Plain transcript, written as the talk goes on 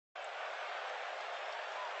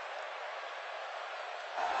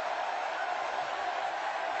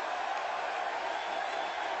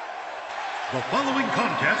The following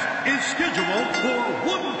contest is scheduled for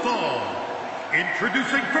one fall.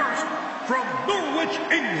 Introducing first, from Norwich,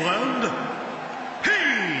 England,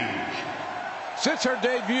 Paige. Since her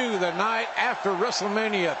debut the night after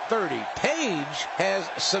WrestleMania 30, Paige has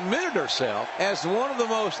cemented herself as one of the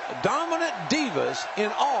most dominant divas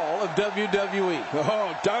in all of WWE.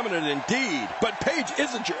 Oh, dominant indeed. But Paige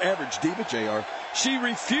isn't your average diva, JR. She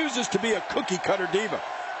refuses to be a cookie-cutter diva.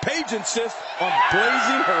 Paige insists on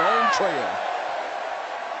blazing her own trail.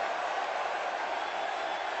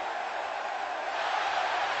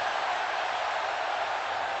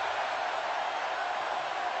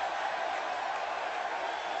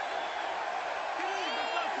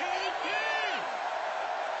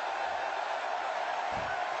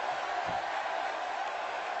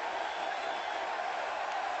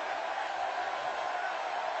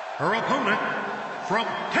 Her opponent, from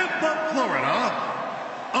Tampa, Florida,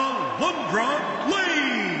 alundra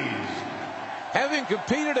blayze. Having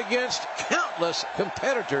competed against countless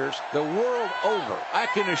competitors the world over, I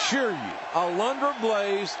can assure you, alundra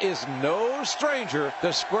blayze is no stranger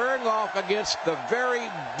to squaring off against the very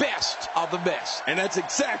best of the best. And that's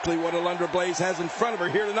exactly what alundra blayze has in front of her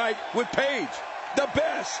here tonight with Paige. The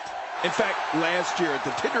best. In fact, last year at the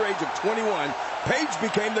tender age of 21, Paige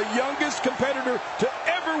became the youngest competitor to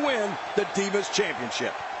ever win the Divas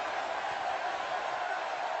Championship.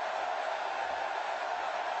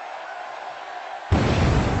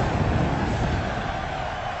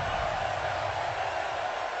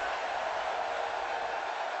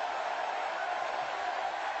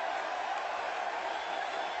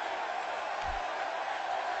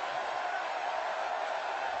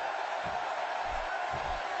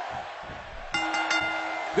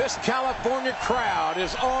 This California crowd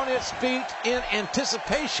is on its feet in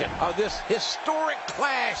anticipation of this historic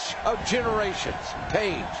clash of generations.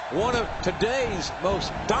 Paige, one of today's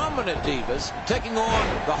most dominant divas, taking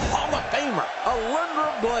on the Hall of Famer,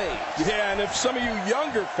 alundra blayze. Yeah, and if some of you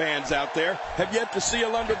younger fans out there have yet to see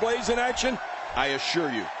alundra blayze in action, I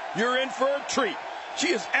assure you, you're in for a treat. She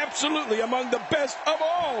is absolutely among the best of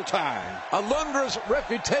all time. Alundra's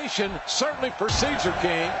reputation certainly precedes her,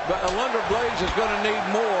 King, but alundra blayze is going to need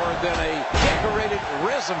more than a decorated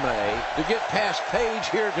resume to get past Paige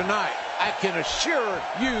here tonight. I can assure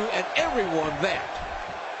you and everyone that.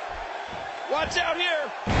 Watch out here.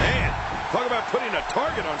 Man, talk about putting a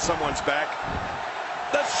target on someone's back.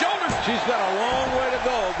 The shoulders. She's got a long way to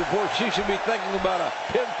go before she should be thinking about a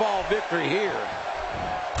pinfall victory here.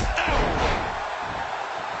 Ow.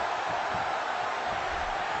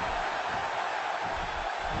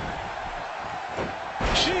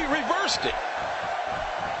 She reversed it.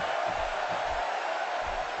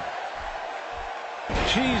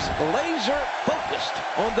 She's laser focused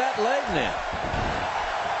on that leg now.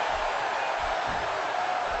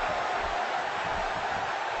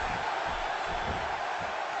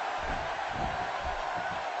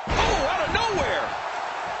 Oh, out of nowhere.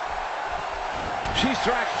 She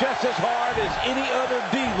strikes just as hard as any other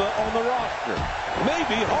diva on the roster.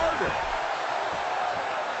 Maybe harder.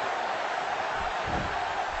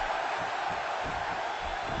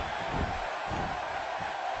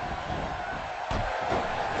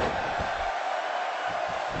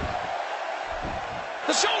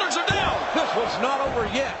 The shoulders are down. This one's not over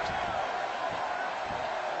yet.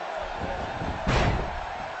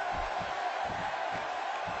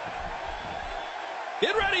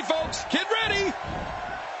 Get ready, folks. Get ready.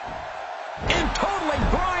 And totally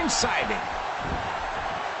blindsiding.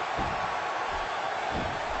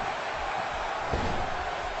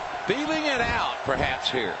 Feeling it out, perhaps,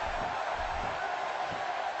 here.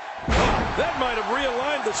 That might have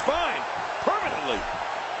realigned the spine permanently.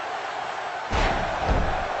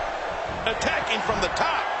 Attacking from the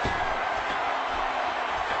top.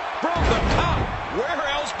 From the top. Where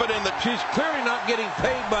else but in the... She's clearly not getting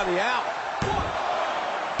paid by the hour. 1,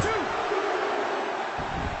 2.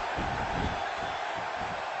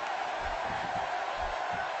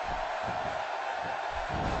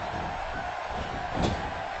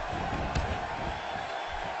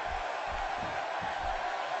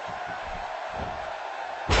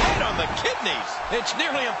 Right on the kidneys. It's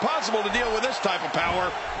nearly impossible to deal with this type of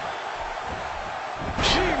power.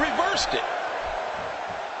 She reversed it.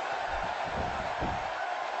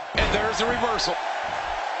 And there's the reversal.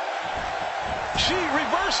 She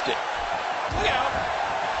reversed it. Look out.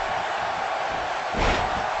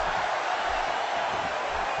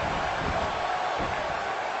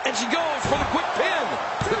 And she goes for the quick pin.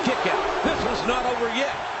 The kick out. This one's not over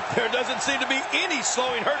yet. There doesn't seem to be any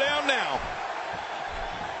slowing her down now.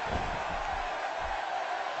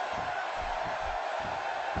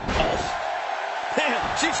 Man,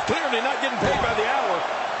 She's clearly not getting paid by the hour.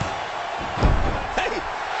 Hey,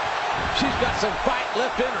 she's got some fight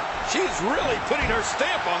left in her. She's really putting her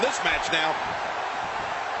stamp on this match now.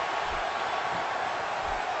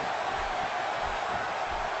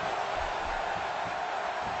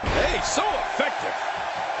 Hey, so effective.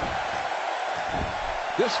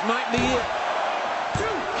 This might be it.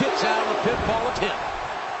 Kicks out of the pinfall attempt.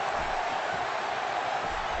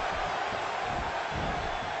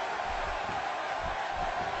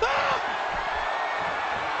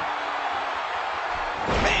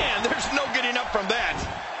 Man, there's no getting up from that.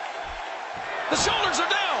 The shoulders are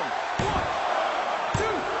down. 1, 2.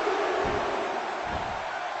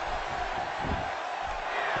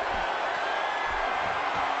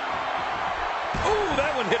 Ooh,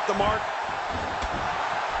 that one hit the mark.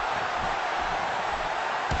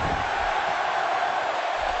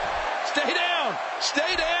 Stay down!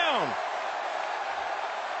 Stay down!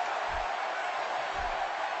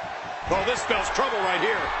 Oh, this spells trouble right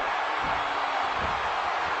here.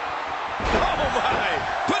 Oh, my!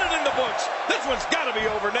 Put it in the books. This one's got to be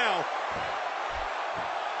over now.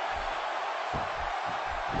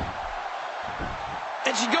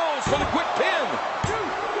 And she goes for the quick pin. 2.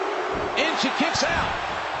 And she kicks out.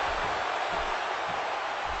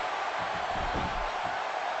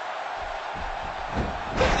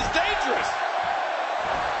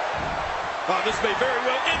 Oh, this may very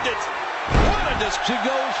well end it. What a disc. She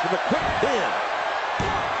goes for the quick pin.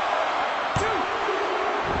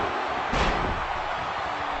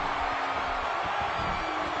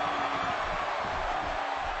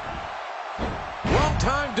 1, 2.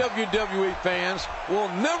 Longtime WWE fans will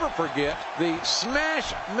never forget the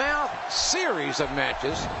Smash Mouth series of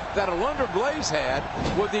matches that Alundra Blayze had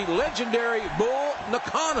with the legendary Bull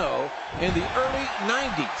Nakano in the early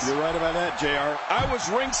 90s. You're right about that, JR. I was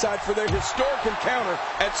ringside for their historic encounter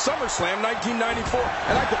at SummerSlam 1994,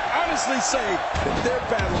 and I can honestly say that their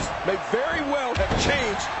battles may very well have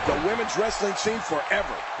changed the women's wrestling scene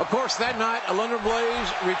forever. Of course, that night, Alundra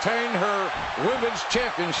Blayze retained her women's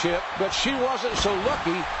championship, but she wasn't so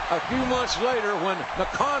lucky a few months later when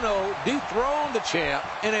Nakano dethroned the champ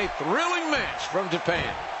in a thrilling match from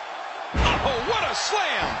Japan. Oh, what a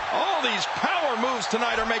slam! All these power moves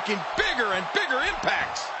tonight are making bigger and bigger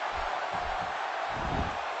impacts.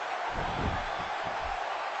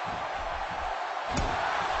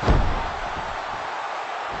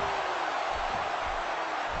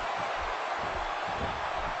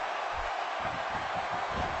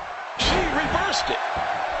 She reversed it.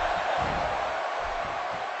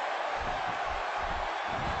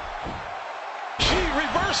 She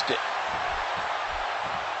reversed it.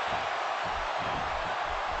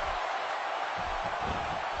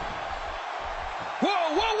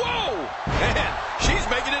 Man, she's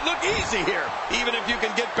making it look easy here, even if you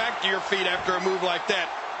can get back to your feet after a move like that.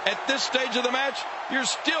 At this stage of the match, you're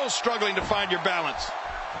still struggling to find your balance.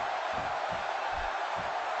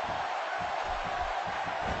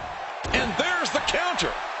 And there's the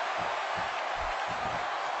counter.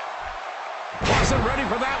 Wasn't ready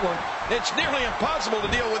for that one. It's nearly impossible to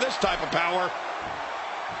deal with this type of power.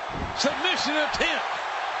 Submission attempt.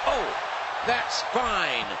 Oh, that's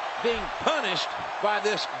fine. Being punished by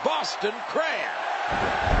this Boston Crab.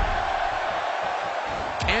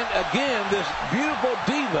 And again, this beautiful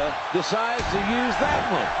diva decides to use that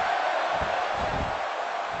one.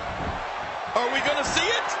 Are we going to see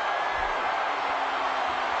it?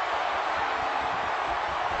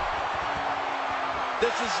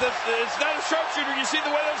 It's not a sharpshooter. You see the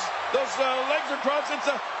way those legs are crossed? It's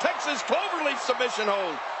a Texas cloverleaf submission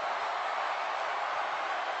hold.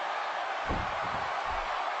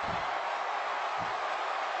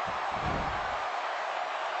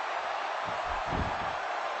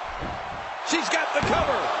 She's got the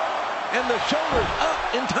cover. And the shoulders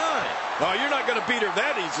up in time. Oh, you're not going to beat her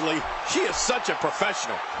that easily. She is such a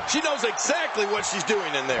professional. She knows exactly what she's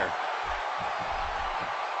doing in there.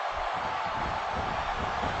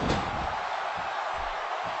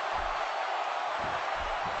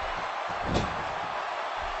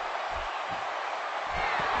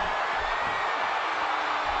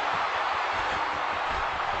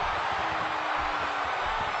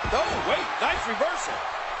 Oh, wait, nice reversal.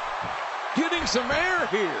 Getting some air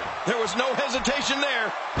here. There was no hesitation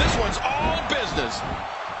there. This one's all business.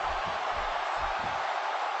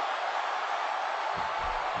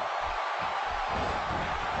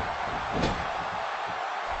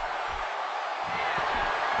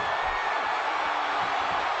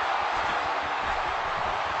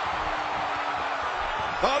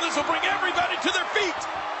 Oh, this will bring everybody to their feet.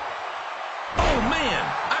 Oh, man,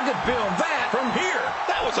 I could feel that from here.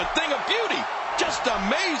 That was a thing of beauty. Just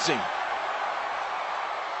amazing.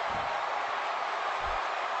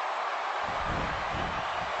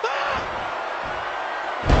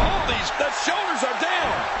 these. The shoulders are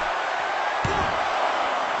down.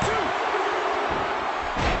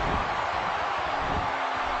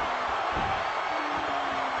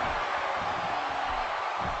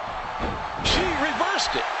 She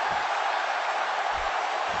reversed it.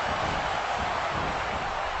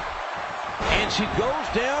 And she goes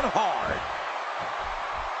down hard.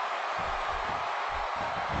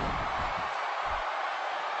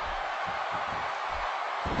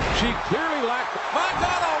 She clearly lacked, my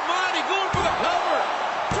God almighty, going for the cover.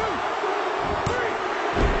 2, 3.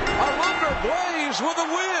 Alundra Blayze with a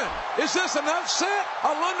win. Is this an upset?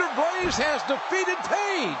 Alundra Blayze has defeated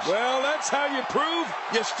Paige. Well, that's how you prove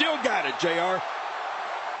you still got it, JR.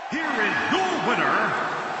 Here is your winner,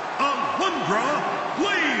 Alundra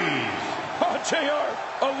Blayze. Oh, JR,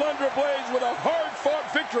 Alundra Blayze with a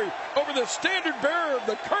hard-fought victory over the standard bearer of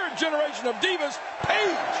the current generation of divas,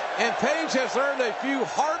 Paige. And Paige has learned a few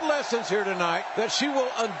hard lessons here tonight that she will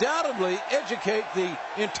undoubtedly educate the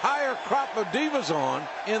entire crop of divas on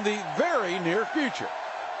in the very near future.